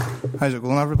How's it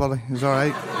going, everybody? Is it all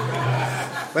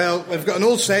right? Well, we've got an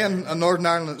old saying in Northern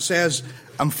Ireland that says,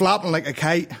 I'm flapping like a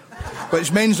kite,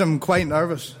 which means I'm quite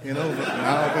nervous, you know, but no,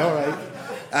 I'll be all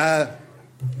right.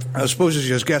 I suppose as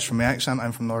you just guessed from my accent,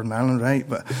 I'm from Northern Ireland, right?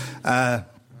 But I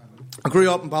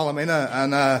grew up in Ballymena,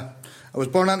 and I was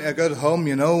born into a good home,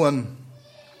 you know, and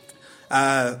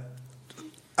I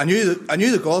knew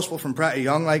the gospel from pretty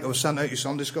young. Like, I was sent out to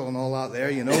Sunday school and all that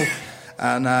there, you know.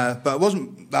 And but it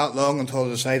wasn't that long until I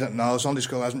decided, no, Sunday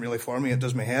school isn't really for me. It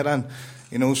does my head in,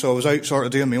 you know. So I was out sort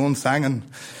of doing my own thing, and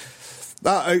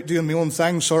that out doing my own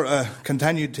thing sort of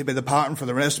continued to be the pattern for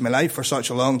the rest of my life for such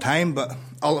a long time. But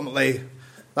ultimately,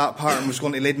 that pattern was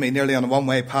going to lead me nearly on a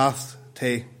one-way path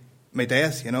to my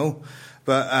death, you know.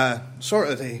 But sort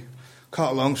of to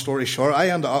cut a long story short, I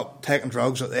ended up taking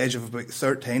drugs at the age of about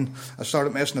 13. I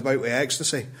started messing about with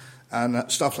ecstasy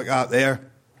and stuff like that there.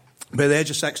 By the age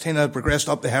of 16, I had progressed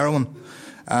up to heroin.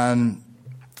 And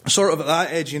sort of at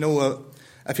that age, you know,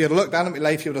 if you had looked down at my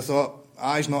life, you would have thought,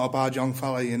 he's not a bad young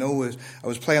fella, you know. I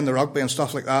was playing the rugby and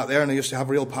stuff like that there, and I used to have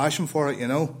a real passion for it, you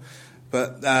know.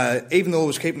 But even though I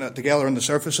was keeping it together on the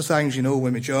surface of things, you know,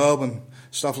 with my job and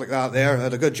stuff like that there, I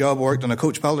had a good job, worked in a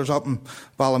coach builders up in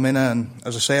Ballymena, and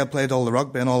as I say, I played all the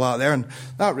rugby and all that there, and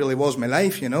that really was my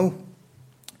life, you know.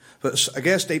 But I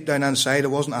guess deep down inside, I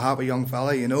wasn't a happy young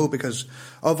fella, you know, because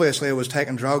obviously I was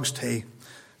taking drugs to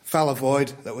fill a void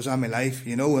that was in my life,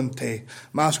 you know, and to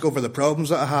mask over the problems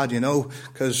that I had, you know,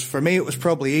 because for me it was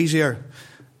probably easier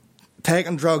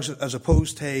taking drugs as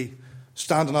opposed to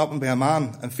standing up and being a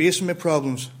man and facing my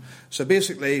problems. So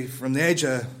basically, from the age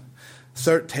of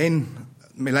 13,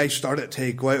 my life started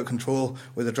to go out of control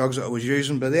with the drugs that I was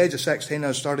using. By the age of 16,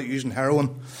 I started using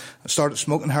heroin. I started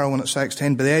smoking heroin at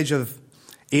 16. By the age of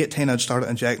 18, I'd started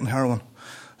injecting heroin.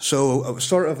 So it was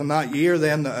sort of in that year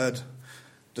then that I'd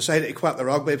decided to quit the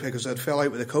rugby because I'd fell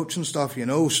out with the coach and stuff, you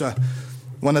know. So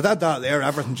when I did that there,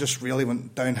 everything just really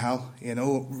went downhill, you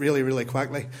know, really, really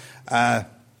quickly.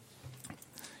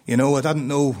 You know, I didn't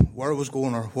know where I was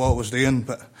going or what I was doing,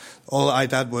 but all that I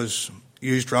did was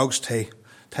use drugs to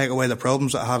take away the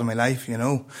problems that I had in my life, you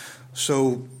know.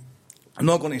 So I'm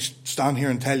not going to stand here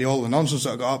and tell you all the nonsense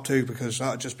that I got up to, because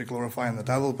that would just be glorifying the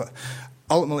devil. But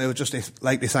ultimately, I would just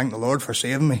like to thank the Lord for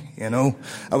saving me, you know.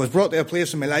 I was brought to a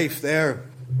place in my life there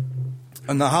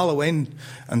on the Halloween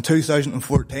in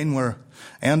 2014 where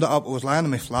I was lying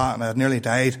in my flat and I had nearly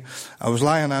died. I was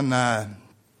lying in a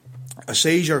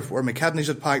seizure where my kidneys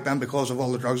had packed in because of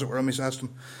all the drugs that were in my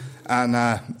system. And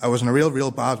I was in a real,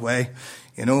 real bad way.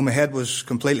 You know, my head was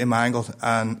completely mangled,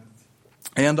 and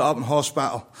I ended up in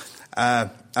hospital.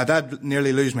 I did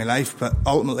nearly lose my life, but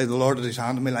ultimately the Lord had his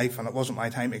hand in my life, and it wasn't my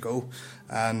time to go.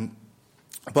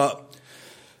 But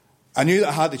I knew that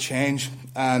I had to change,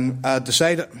 and I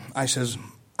decided, I says,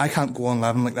 I can't go on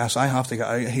living like this. I have to get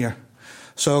out of here.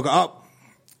 So I got up,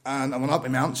 and I went up to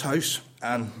my aunt's house,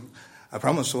 and I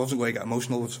promised I wasn't going to get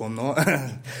emotional, so I'm not.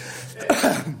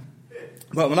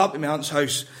 But I went up to my aunt's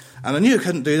house, and I knew I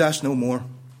couldn't do this no more.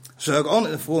 So I got onto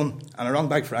the phone, and I rang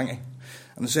Big Frankie.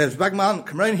 And I said, big man,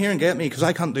 come round here and get me, because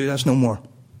I can't do this no more.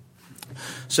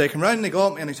 So he came round and he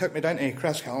got me, and he took me down to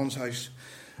Chris Callan's house.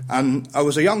 And I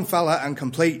was a young fella in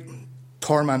complete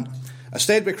torment. I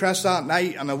stayed with Chris that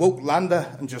night, and I woke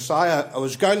Linda and Josiah. I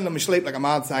was growling in my sleep like a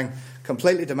mad thing,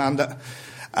 completely demented.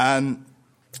 And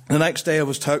the next day I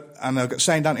was took, and I got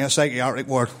signed into a psychiatric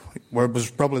ward, where it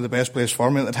was probably the best place for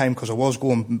me at the time, because I was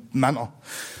going mental.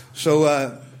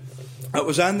 So it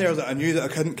was in there that I knew that I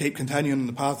couldn't keep continuing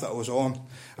the path that I was on.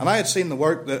 And I had seen the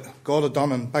work that God had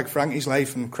done in Big Frankie's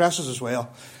life and Chris's as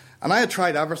well. And I had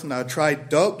tried everything. I had tried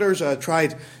doctors, I had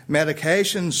tried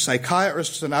medications,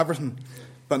 psychiatrists and everything.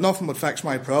 But nothing would fix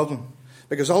my problem.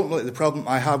 Because ultimately the problem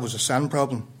I had was a sin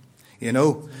problem, you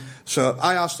know. So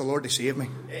I asked the Lord to save me.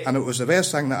 And it was the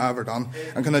best thing that I ever done.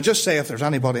 And can I just say, if there's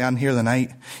anybody in here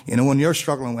tonight, you know, when you're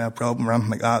struggling with a problem or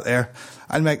anything like that there,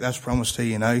 I'll make this promise to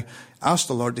you now. Ask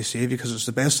the Lord to save you, because it's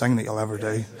the best thing that you'll ever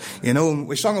do. You know,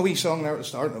 we sung a wee song there at the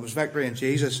start, and it was Victory in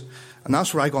Jesus. And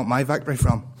that's where I got my victory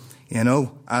from, you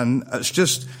know. And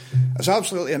it's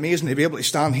absolutely amazing to be able to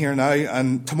stand here now.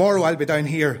 And tomorrow I'll be down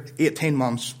here 18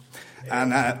 months.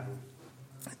 And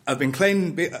I've been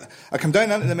clean. I come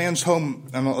down into the men's home,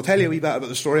 and I'll tell you a wee bit about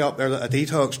the story up there that I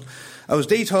detoxed. I was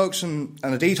detoxing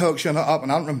in a detox unit up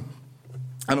in Antrim,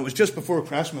 and it was just before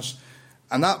Christmas.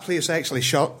 And that place actually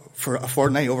shut for a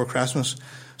fortnight over Christmas.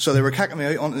 So they were kicking me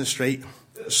out onto the street.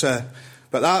 So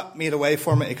But that made a way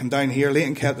for me to come down here.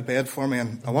 Leighton kept the bed for me,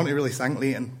 and I want to really thank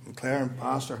Leighton and Claire and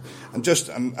Pastor. And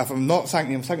if I'm not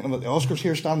thanking you, I'm thinking about the Oscars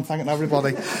here, Stan, thanking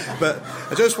everybody. But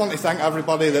I just want to thank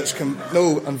everybody that's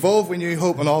involved with New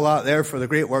Hope and all that there for the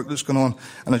great work that's going on.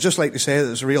 And I'd just like to say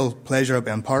that it's a real pleasure of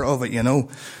being part of it,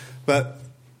 But,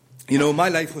 my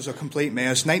life was a complete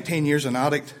mess. 19 years an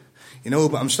addict,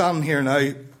 but I'm standing here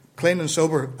now, clean and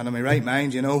sober and in my right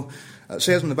mind, It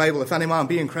says in the Bible, if any man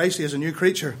be in Christ, he is a new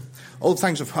creature. Old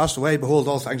things have passed away, behold,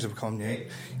 all things have become new.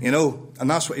 And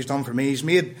that's what he's done for me. He's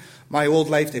made my old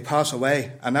life to pass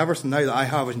away, and everything now that I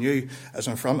have is new is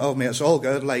in front of me. It's all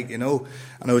good, And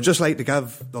I would just like to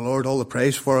give the Lord all the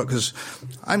praise for it, because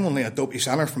I'm only a dopey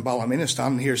sinner from Ballymena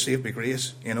standing here saved by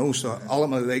grace, So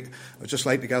ultimately, I would just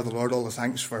like to give the Lord all the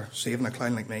thanks for saving a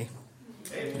clown like me.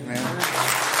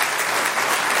 Amen.